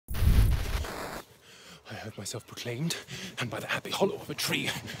I heard myself proclaimed, and by the happy hollow of a tree,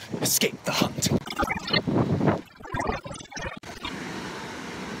 escaped the hunt.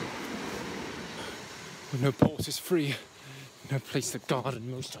 When no port is free, no place that guard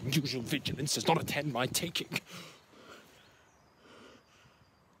and most unusual vigilance does not attend my taking.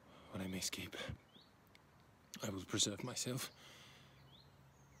 When I may escape, I will preserve myself.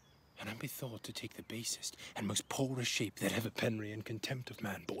 And I'm bethought to take the basest and most porous shape that ever penury and contempt of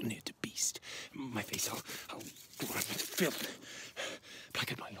man brought near to beast. My face I'll grime with filth,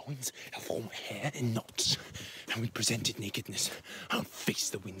 blanket my loins, I'll form my hair in knots, and with presented nakedness I'll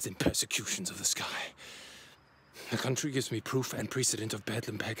face the winds and persecutions of the sky. The country gives me proof and precedent of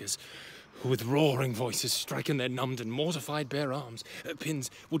bedlam beggars, who with roaring voices strike in their numbed and mortified bare arms,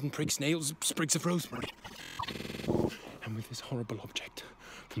 pins, wooden pricks, nails, sprigs of rosemary. And with this horrible object,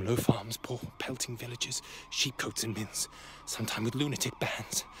 from low farms, poor pelting villages, sheepcotes and mints, sometime with lunatic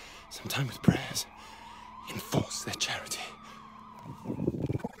bands, sometime with prayers, enforce their charity.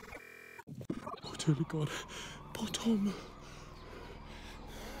 Oh, holy God, poor Tom.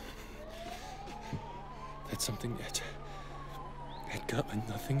 That's something yet. Edgar and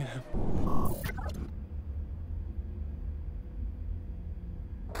nothing.